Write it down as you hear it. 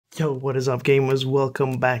Yo, what is up gamers?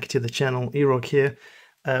 Welcome back to the channel. E-Roc here.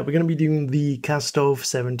 We're going to be doing the Kastov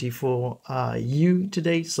 74u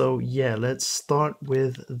today. So yeah, let's start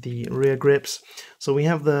with the rear grips. So we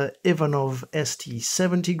have the Ivanov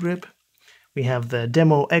ST70 grip, we have the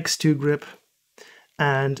Demo X2 grip,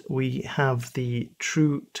 and we have the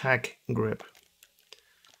True Tack grip.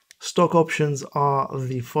 Stock options are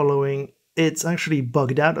the following. It's actually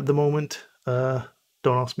bugged out at the moment. Don't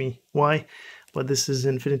ask me why. But this is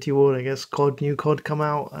Infinity Ward, I guess. New COD come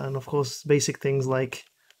out, and of course basic things like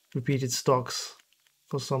repeated stocks.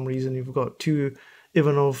 For some reason you've got two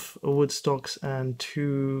Ivanov wood stocks and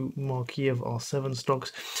two Markiev R7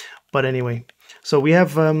 stocks. But anyway, so we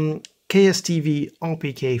have KSTV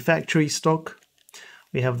RPK factory stock.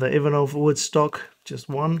 We have the Ivanov wood stock, just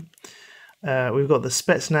one. We've got the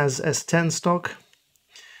Spetsnaz S10 stock.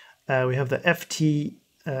 We have the FT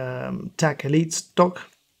TAC Elite stock,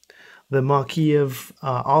 the Markiev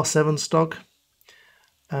R7 stock,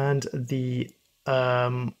 and the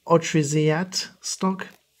Otriziat stock,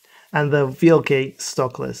 and the VLK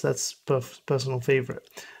stock list. That's personal favorite.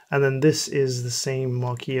 And then this is the same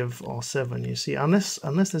Markiev R7. You see, unless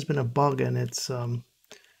there's been a bug and it's you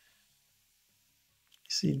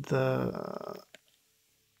see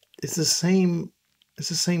it's the same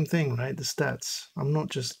thing, right? The stats. I'm not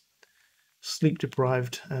just sleep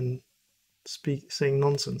deprived and saying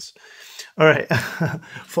nonsense. All right.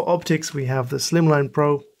 For optics, we have the Slimline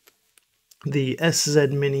Pro, the SZ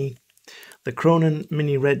Mini, the Cronin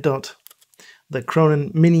Mini Red Dot, the Cronin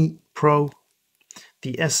Mini Pro,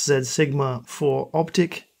 the SZ Sigma 4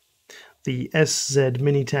 Optic, the SZ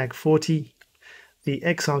Mini Tac 40, the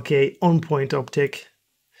XRK On Point Optic,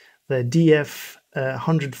 the DF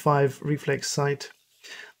 105 Reflex Sight,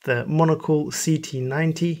 the Monocle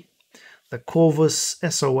CT90, the Corvus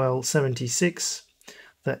SOL 76,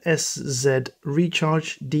 the SZ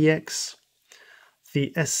Recharge DX,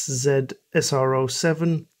 the SZ SRO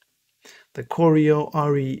 7, the Corio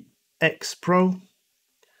RE-X Pro,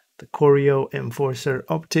 the Corio Enforcer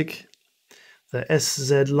Optic, the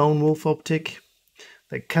SZ Lone Wolf Optic,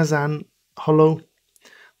 the Kazan Holo,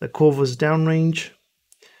 the Corvus Downrange,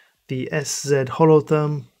 the SZ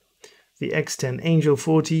Holotherm, the X10 Angel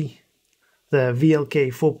 40, the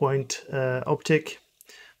VLK 4-point optic,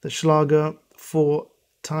 the Schlager 4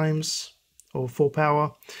 times or 4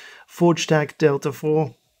 power, Forge Tac Delta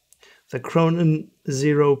 4, the Cronin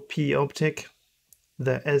 0P optic,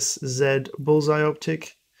 the SZ Bullseye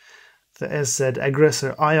optic, the SZ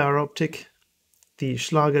Aggressor IR optic, the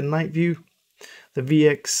Schlager Night View, the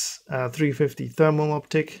VX 350 thermal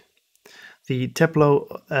optic, the Teplo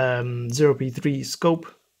 0P3 scope,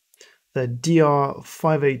 the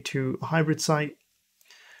DR582 hybrid sight,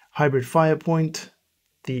 hybrid firepoint,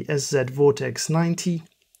 the SZ Vortex 90,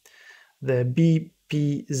 the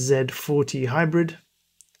BPZ40 hybrid,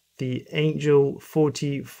 the Angel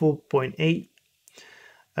 40 4.8,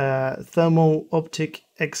 Thermal Optic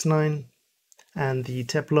X9, and the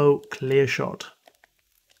Teplo Clear Shot.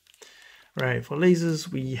 Right, for lasers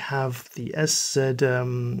we have the SZ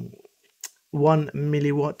 1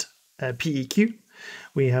 milliwatt PEQ.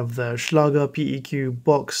 We have the Schlager PEQ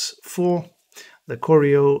Box 4, the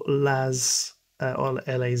Corio LAZ or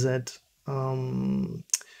LAZ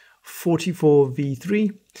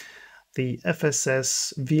 44V3, the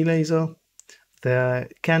FSS V laser, the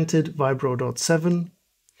Canted Vibro Dot 7,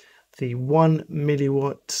 the 1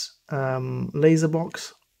 milliwatt laser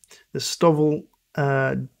box, the Stovel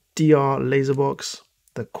DR laser box,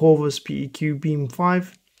 the Corvus PEQ Beam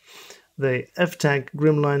 5, the FTAC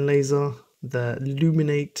Grimline laser, the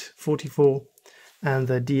Luminate 44, and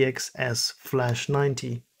the DXS Flash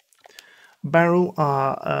 90. Barrel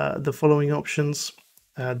are the following options: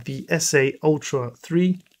 the SA Ultra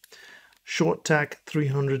 3, Short Tac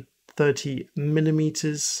 330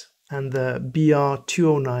 millimeters, and the BR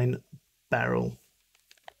 209 barrel.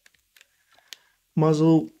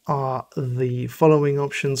 Muzzle are the following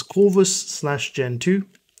options: Corvus / Gen 2,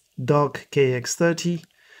 Dark KX30,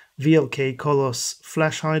 VLK Kolos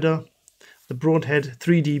Flash Hider, the Broadhead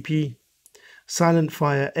 3DP, Silent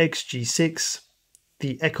Fire XG6,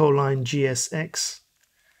 the Echoline GSX,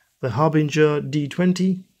 the Harbinger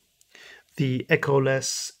D20, the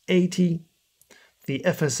Echoless 80, the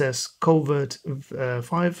FSS Covert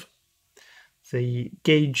 5, the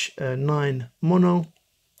Gauge 9 Mono,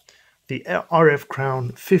 the RF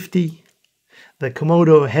Crown 50, the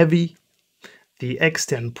Komodo Heavy, the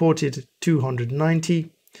X10 Ported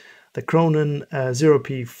 290, the Cronin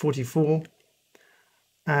 0P44,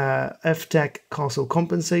 FTAC Castle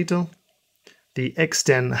Compensator, the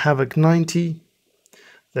X10 Havoc 90,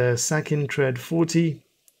 the Sakin Tread 40,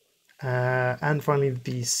 and finally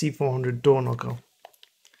the C400 door knocker.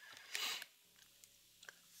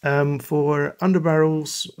 For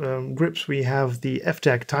underbarrels grips, we have the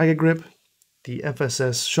FTAC Tiger grip, the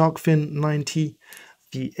FSS Sharkfin 90,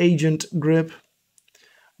 the Agent grip,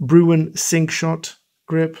 Bruin Sink Shot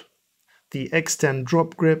grip, the X10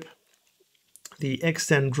 drop grip, the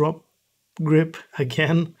X10 drop grip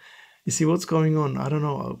again. You see what's going on? I don't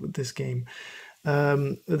know with this game.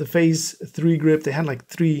 The Phase 3 grip, they had like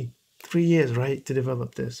three years, right, to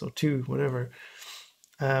develop this, or 2, whatever.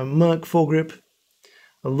 Merc 4 grip,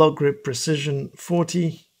 a Lock Grip Precision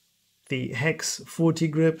 40, the Hex 40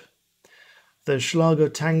 grip, the Schlager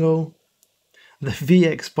Tango, the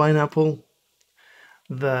VX Pineapple,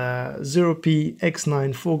 the 0P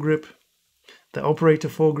X9 foregrip, the Operator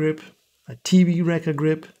foregrip, a TB Wrecker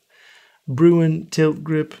grip, Bruin Tilt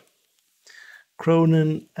grip,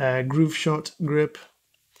 Cronin Groove Shot grip,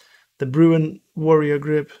 the Bruin Warrior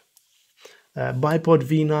grip, Bipod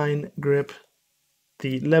V9 grip,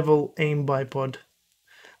 the Level Aim Bipod,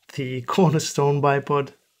 the Cornerstone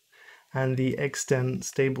Bipod, and the X10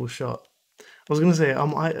 Stable Shot. I was gonna say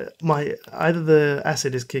either the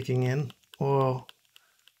acid is kicking in or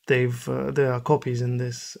there are copies in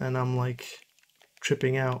this and I'm like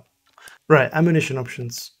tripping out. Right, ammunition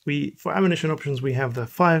options. For ammunition options we have the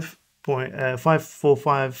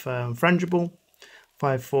 5.545 frangible,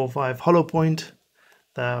 545 hollow point,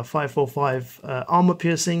 the 545 armor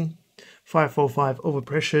piercing, 545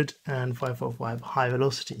 overpressured, and 545 high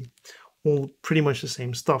velocity. All pretty much the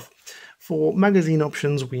same stuff. For magazine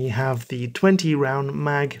options, we have the 20 round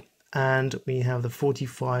mag and we have the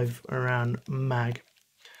 45 round mag.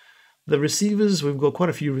 The receivers, we've got quite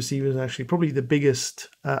a few receivers actually, probably the biggest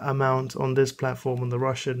amount on this platform, on the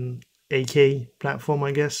Russian AK platform,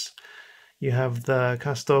 I guess. You have the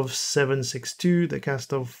Kastov 74u, the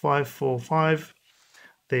Kastov 545,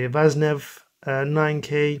 the Vaznev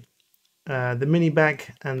 9K, the mini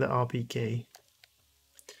back, and the RPK.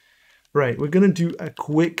 Right, we're gonna do a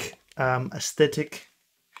quick aesthetic.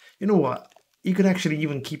 You know what? You could actually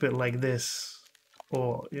even keep it like this,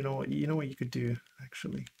 or you know what you could do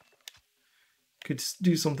actually. Could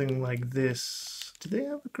do something like this. Did they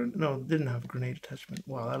have a grenade? No, they didn't have a grenade attachment.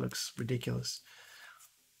 Wow, that looks ridiculous.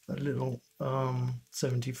 That little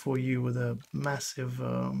 74u with a massive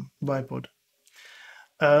bipod.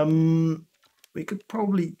 We could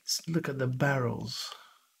probably look at the barrels.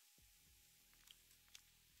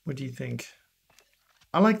 What do you think?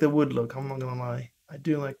 I like the wood look, I'm not gonna lie. I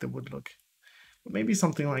do like the wood look. But maybe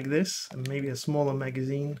something like this, and maybe a smaller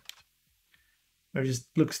magazine. Or it just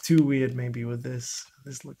looks too weird maybe with this.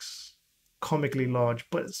 This looks comically large,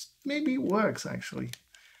 but maybe it works actually.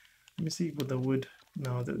 Let me see with the wood.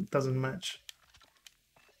 No, that doesn't match.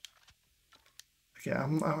 Okay,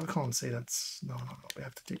 I can't say that's... No, we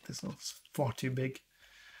have to take this off. It's far too big.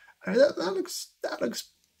 That looks...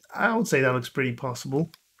 I would say that looks pretty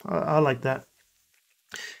possible. I like that.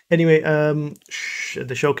 Anyway,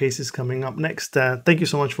 the showcase is coming up next. Thank you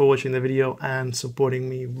so much for watching the video and supporting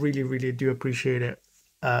me. Really do appreciate it.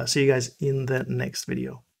 See you guys in the next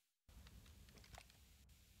video.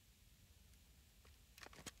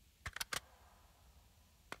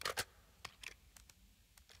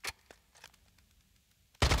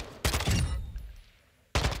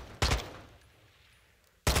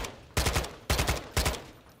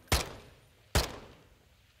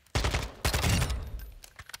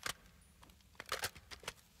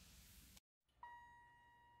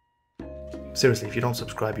 Seriously, if you don't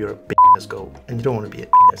subscribe, you're a bitch go, and you don't want to be a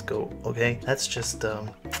bitch go, okay? That's just,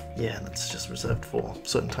 yeah, that's just reserved for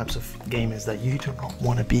certain types of gamers that you do not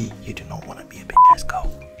want to be. You do not want to be a bitch go.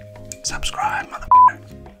 Subscribe,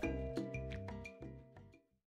 motherfucker.